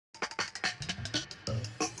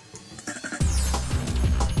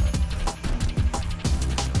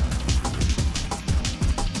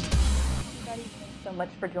much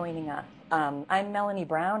for joining us. I'm Melanie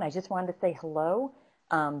Brown. I just wanted to say hello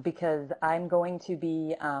because I'm going to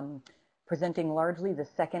be presenting largely the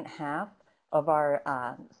second half of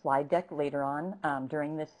our slide deck later on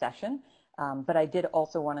during this session. But I did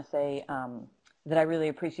also want to say that I really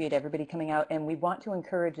appreciate everybody coming out, and we want to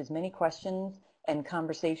encourage as many questions and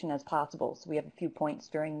conversation as possible. So we have a few points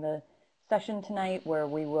during the session tonight where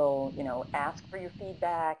we will, ask for your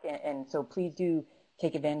feedback, and so please do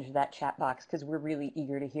take advantage of that chat box because we're really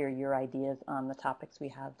eager to hear your ideas on the topics we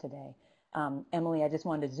have today. Emily, I just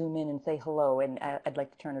wanted to zoom in and say hello, and I'd like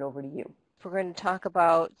to turn it over to you. We're going to talk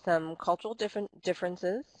about some cultural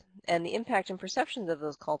differences and the impact and perceptions of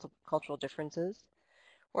those cultural differences.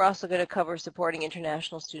 We're also going to cover supporting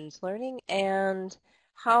international students' learning and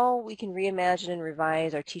how we can reimagine and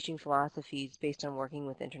revise our teaching philosophies based on working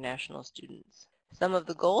with international students. Some of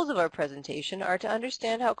the goals of our presentation are to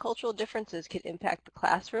understand how cultural differences can impact the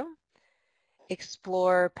classroom,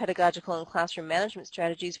 explore pedagogical and classroom management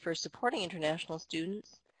strategies for supporting international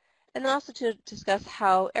students, and then also to discuss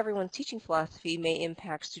how everyone's teaching philosophy may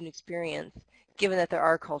impact student experience, given that there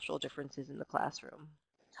are cultural differences in the classroom.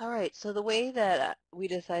 All right, so the way that we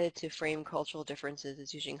decided to frame cultural differences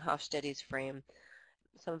is using Hofstede's frame.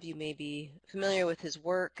 Some of you may be familiar with his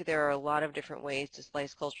work. There are a lot of different ways to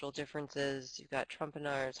slice cultural differences. You've got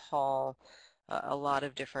Trumpenars, Hall, a lot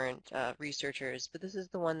of different researchers, but this is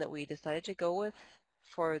the one that we decided to go with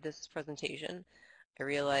for this presentation. I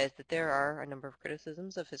realize that there are a number of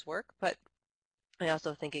criticisms of his work, but I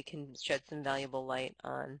also think it can shed some valuable light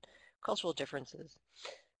on cultural differences.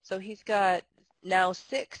 So he's got now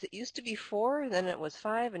 6. It used to be 4, then it was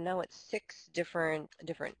 5, and now it's 6 different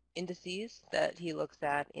indices that he looks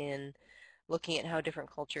at in looking at how different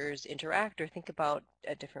cultures interact or think about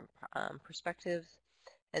different perspectives.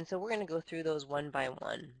 And so we're going to go through those one by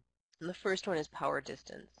one. And the first one is power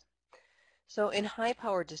distance. So in high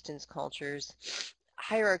power distance cultures,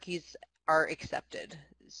 hierarchies are accepted.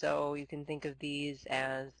 So you can think of these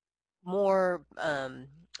as more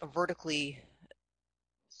vertically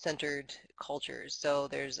centered cultures. So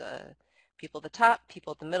there's people at the top,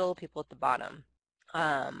 people at the middle, people at the bottom.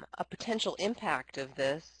 A potential impact of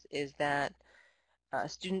this is that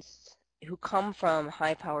students who come from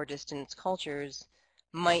high power distance cultures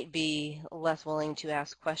might be less willing to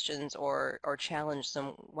ask questions or challenge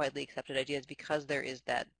some widely accepted ideas because there is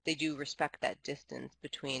that, they do respect that distance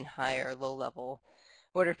between high or low level,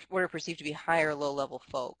 what are perceived to be high or low level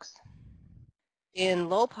folks. In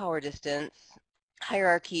low power distance,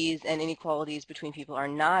 hierarchies and inequalities between people are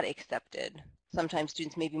not accepted. Sometimes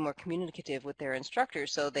students may be more communicative with their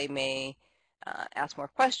instructors, so they may ask more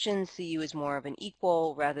questions, see you as more of an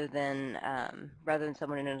equal rather than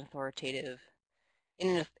someone in an authoritative,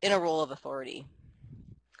 in a role of authority.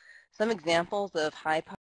 Some examples of high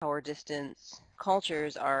power distance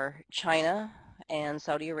cultures are China and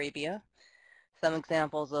Saudi Arabia. Some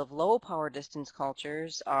examples of low power distance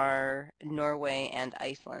cultures are Norway and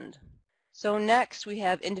Iceland. So next we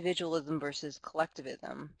have individualism versus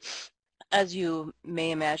collectivism. As you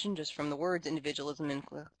may imagine just from the words individualism and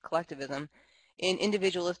collectivism, in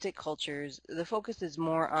individualistic cultures the focus is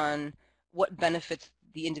more on what benefits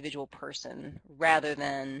the individual person rather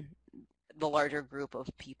than the larger group of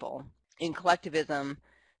people. In collectivism,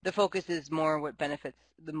 the focus is more what benefits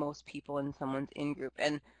the most people in someone's in-group.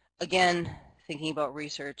 And again, thinking about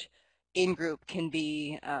research, in-group can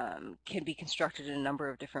be constructed in a number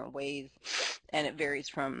of different ways, and it varies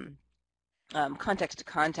from context to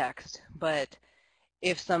context. But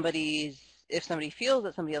if somebody feels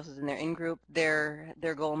that somebody else is in their in-group,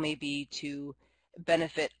 their goal may be to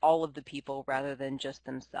benefit all of the people rather than just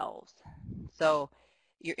themselves. So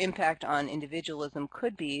your impact on individualism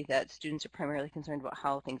could be that students are primarily concerned about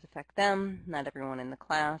how things affect them, not everyone in the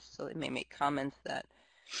class, so they may make comments that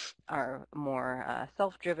are more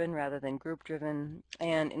self-driven rather than group-driven.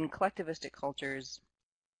 And in collectivistic cultures,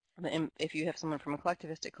 if you have someone from a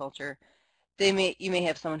collectivistic culture, you may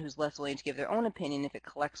have someone who's less willing to give their own opinion if it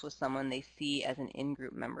collects with someone they see as an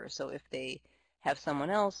in-group member. So if they have someone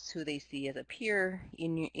else who they see as a peer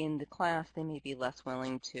in the class, they may be less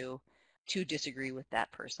willing to disagree with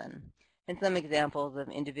that person. And some examples of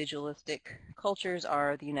individualistic cultures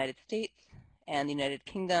are the United States and the United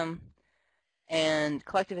Kingdom. And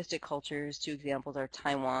collectivistic cultures, 2 examples are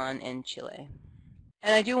Taiwan and Chile.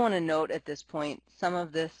 And I do want to note at this point, some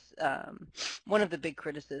of this, one of the big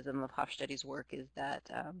criticism of Hofstede's work is that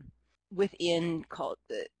within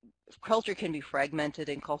culture can be fragmented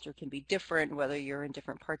and culture can be different whether you're in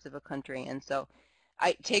different parts of a country. And so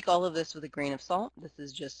I take all of this with a grain of salt. This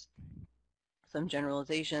is just some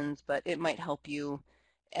generalizations, but it might help you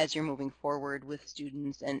as you're moving forward with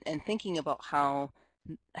students and thinking about how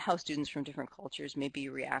how students from different cultures may be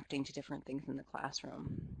reacting to different things in the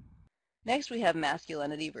classroom. Next, we have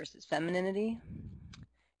masculinity versus femininity.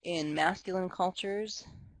 In masculine cultures,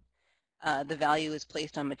 the value is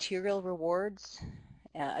placed on material rewards,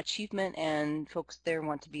 achievement, and folks there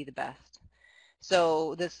want to be the best.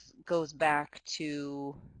 So this goes back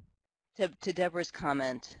to Deborah's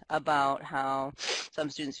comment about how some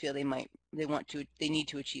students feel they need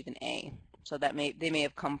to achieve an A. So that they may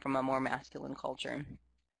have come from a more masculine culture.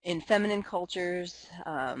 In feminine cultures,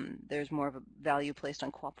 there's more of a value placed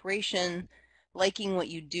on cooperation, liking what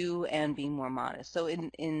you do, and being more modest. So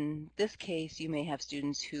in this case, you may have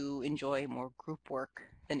students who enjoy more group work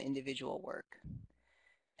than individual work.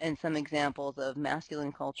 And some examples of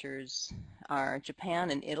masculine cultures are Japan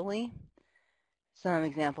and Italy. Some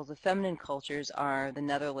examples of feminine cultures are the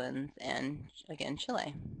Netherlands and, again,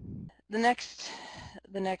 Chile. The next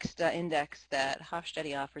index that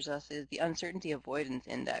Hofstede offers us is the Uncertainty Avoidance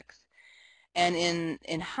Index. And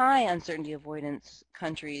in high uncertainty avoidance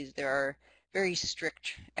countries, there are very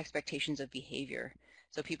strict expectations of behavior.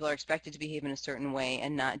 So people are expected to behave in a certain way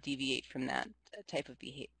and not deviate from that type of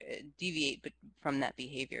from that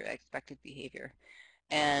behavior, expected behavior.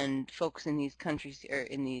 And folks in these countries or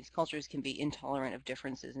in these cultures can be intolerant of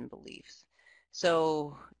differences in beliefs.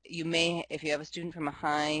 So you may, if you have a student from a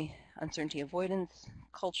high uncertainty avoidance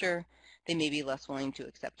culture, they may be less willing to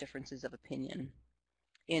accept differences of opinion.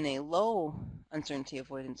 In a low uncertainty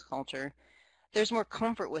avoidance culture, there's more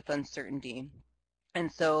comfort with uncertainty. And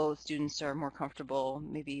so students are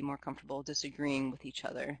maybe more comfortable disagreeing with each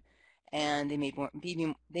other. And they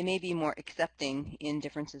may be more accepting in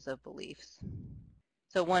differences of beliefs.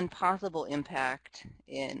 So one possible impact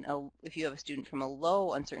if you have a student from a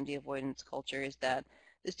low uncertainty avoidance culture is that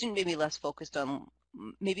the student may be less focused on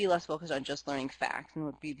just learning facts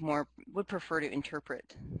and would prefer to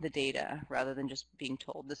interpret the data rather than just being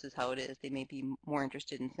told this is how it is. They may be more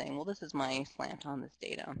interested in saying, well, this is my slant on this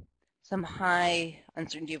data. Some high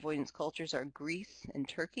uncertainty avoidance cultures are Greece and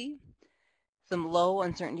Turkey. Some low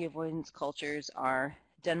uncertainty avoidance cultures are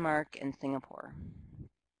Denmark and Singapore.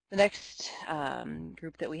 The next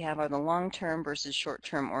group that we have are the long-term versus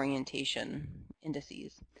short-term orientation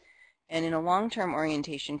indices. And in a long-term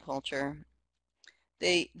orientation culture,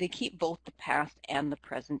 they keep both the past and the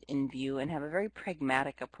present in view and have a very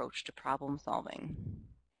pragmatic approach to problem solving.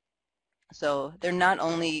 So they're not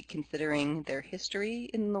only considering their history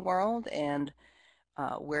in the world and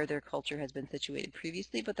where their culture has been situated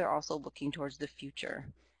previously, but they're also looking towards the future.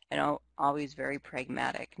 And always very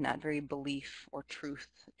pragmatic, not very belief or truth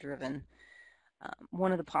driven.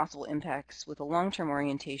 One of the possible impacts with a long-term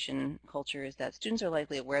orientation culture is that students are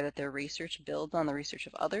likely aware that their research builds on the research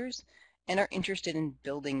of others and are interested in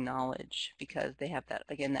building knowledge because they have that,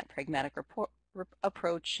 again, that pragmatic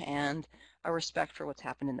approach and a respect for what's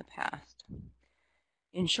happened in the past.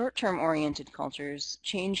 In short-term oriented cultures,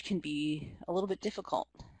 change can be a little bit difficult.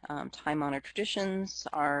 Time-honored traditions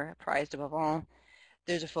are prized above all.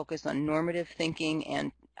 There's a focus on normative thinking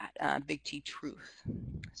and big T truth.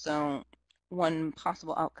 So one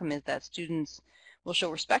possible outcome is that students will show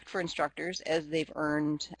respect for instructors as they've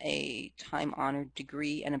earned a time-honored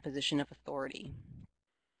degree and a position of authority.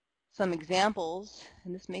 Some examples,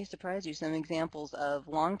 and this may surprise you, some examples of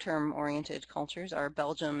long-term oriented cultures are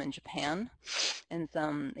Belgium and Japan, and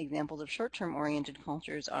some examples of short-term oriented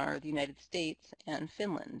cultures are the United States and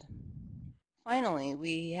Finland. Finally,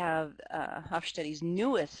 we have Hofstede's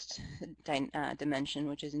newest dimension,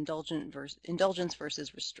 which is indulgence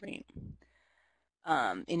versus restraint.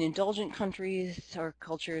 In indulgent countries or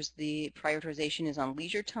cultures, the prioritization is on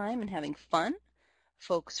leisure time and having fun.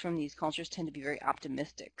 Folks from these cultures tend to be very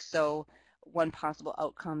optimistic. So one possible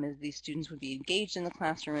outcome is these students would be engaged in the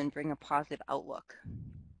classroom and bring a positive outlook.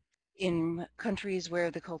 In countries where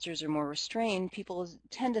the cultures are more restrained, people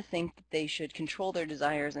tend to think that they should control their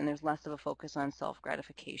desires and there's less of a focus on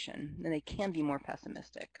self-gratification, and they can be more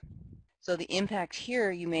pessimistic. So the impact here,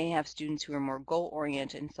 you may have students who are more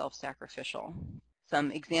goal-oriented and self-sacrificial. Some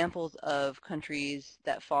examples of countries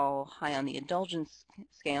that fall high on the indulgence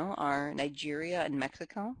scale are Nigeria and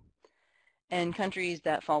Mexico. And countries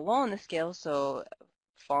that fall low on the scale, so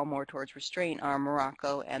fall more towards restraint, are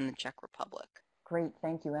Morocco and the Czech Republic. Great,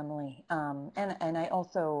 thank you, Emily. And I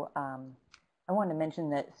also I wanted to mention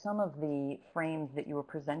that some of the frames that you were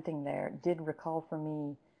presenting there did recall for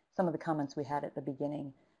me some of the comments we had at the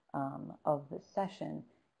beginning of the session.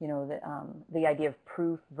 You know, the idea of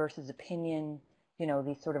proof versus opinion. You know,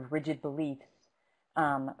 these sort of rigid beliefs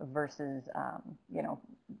versus you know,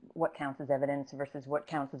 what counts as evidence versus what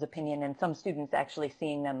counts as opinion, and some students actually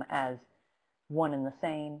seeing them as one and the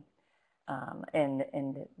same. And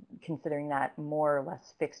considering that more or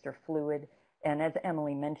less fixed or fluid. And as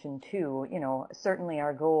Emily mentioned too, certainly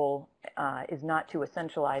our goal is not to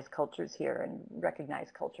essentialize cultures here and recognize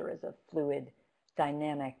culture as a fluid,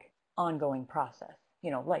 dynamic, ongoing process,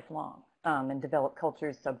 lifelong, and develop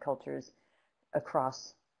cultures, subcultures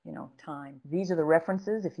across, time. These are the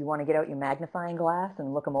references if you want to get out your magnifying glass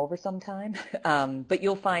and look them over sometime. But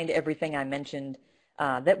you'll find everything I mentioned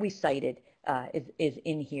that we cited is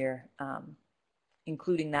in here,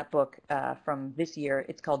 including that book from this year.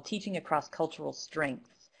 It's called Teaching Across Cultural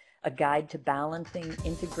Strengths, a guide to balancing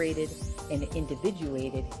integrated and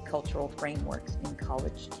individuated cultural frameworks in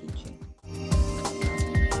college teaching.